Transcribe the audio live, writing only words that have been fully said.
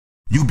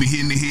You been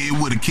hitting the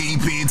head with a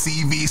Kingpin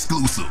TV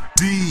exclusive.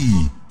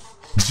 DJ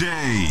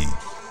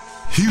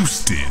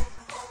Houston.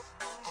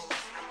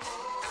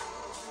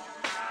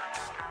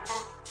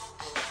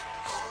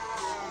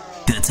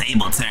 The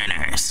Table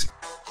Turners.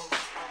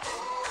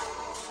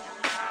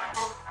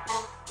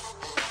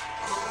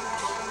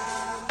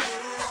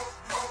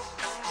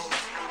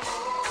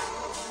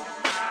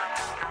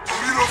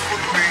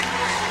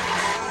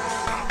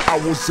 I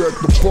was at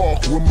the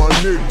park with my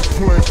nigga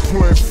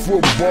playing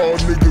football,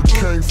 nigga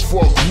can't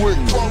fuck with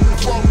me.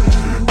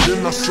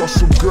 Then I saw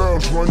some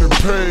girls running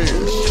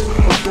past,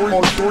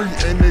 on three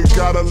and they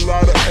got a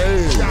lot of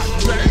ass.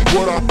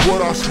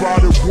 But I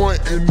spotted one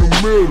in the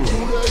middle,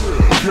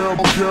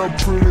 girl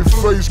pretty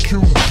face,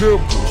 cute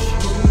dimples.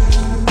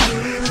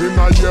 Then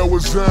I yell,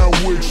 what's down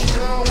with you?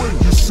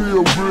 You see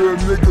a real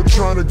nigga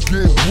tryna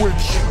get with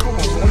you.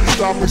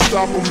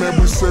 Stop him, man,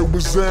 we say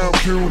what's down,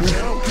 cutie.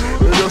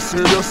 And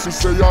us to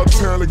say y'all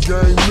talent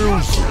game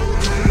music.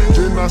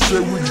 Then I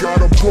said we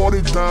got a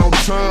party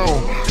downtown.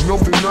 No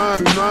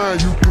denying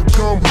you can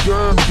come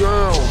down.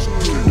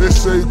 They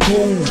say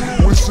cool,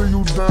 we see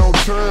you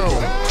downtown.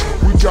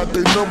 We got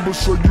their numbers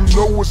so you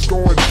know what's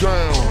going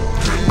down.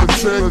 The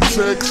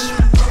text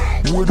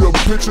with a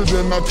picture,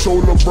 then I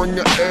told her bring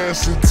your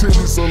ass and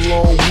titties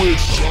along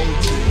with you.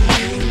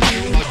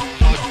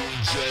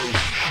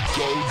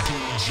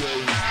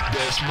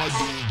 That's my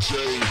DJ.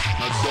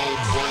 I don't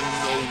bring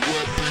no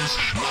weapons,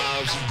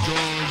 knives and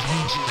guns. We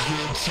just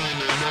here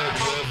turning up,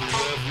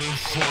 having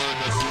fun.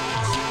 I do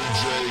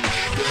DJ,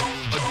 that's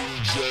a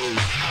DJ.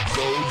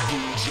 Go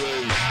DJ,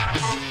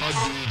 I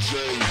DJ.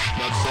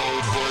 I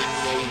don't bring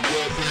no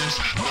weapons,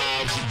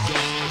 knives and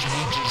guns.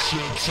 We just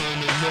here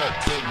turning up,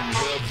 baby,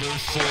 having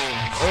fun.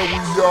 And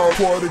we all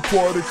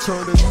party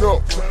turning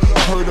up.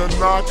 Heard a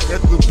knock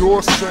at the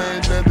door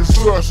saying that it's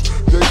us.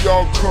 They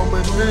all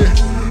coming in,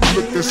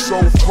 looking so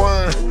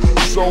fine.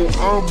 So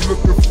I'm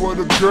looking for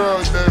the girl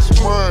that's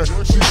mine.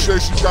 She said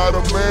she got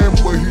a man,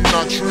 but he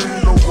not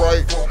treating her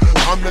right.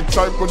 I'm the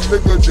type of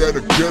nigga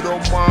that'll get her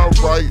mind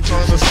right.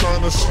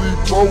 Tryna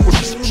sleep over,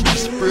 she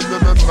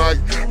spending the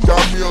night.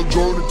 Got me a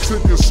golden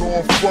ticket, so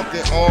I'm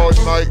fucking all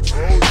night.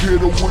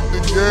 Hit her with the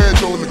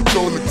gas, on the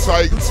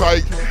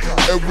tight.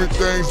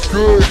 Everything's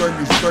good,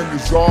 thing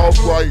is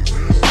alright.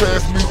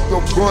 Pass me the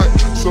blunt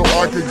so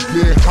I can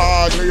get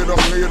high. Later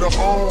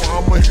on,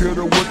 I'ma hit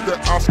her with the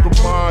Oscar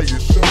Mayer.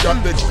 She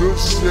got that good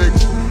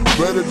sex,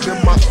 better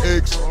than my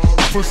ex.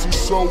 Pussy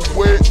so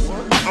wet,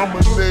 I'm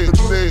a net.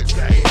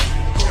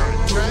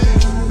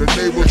 The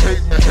neighbor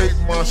hate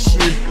my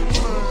shit.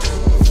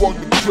 Fuck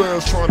the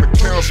players trying to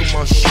cancel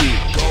my shit.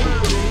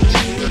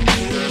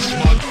 That's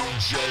my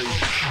DJ.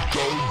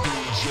 Go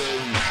DJ.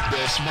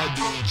 That's my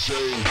DJ.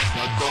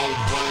 I don't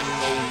bring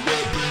no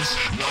weapons,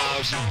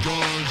 knives and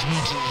guns. We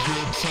just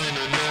here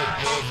turning up,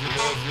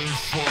 having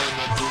fun.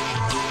 I do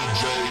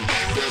DJ.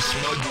 That's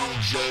my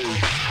DJ.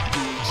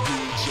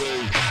 DJ.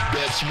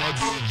 That's my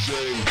DJ.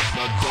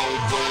 I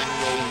don't bring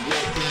no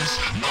weapons,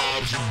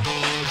 knives and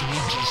guns. We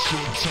just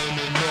here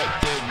turning up,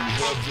 baby,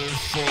 having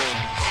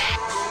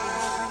fun.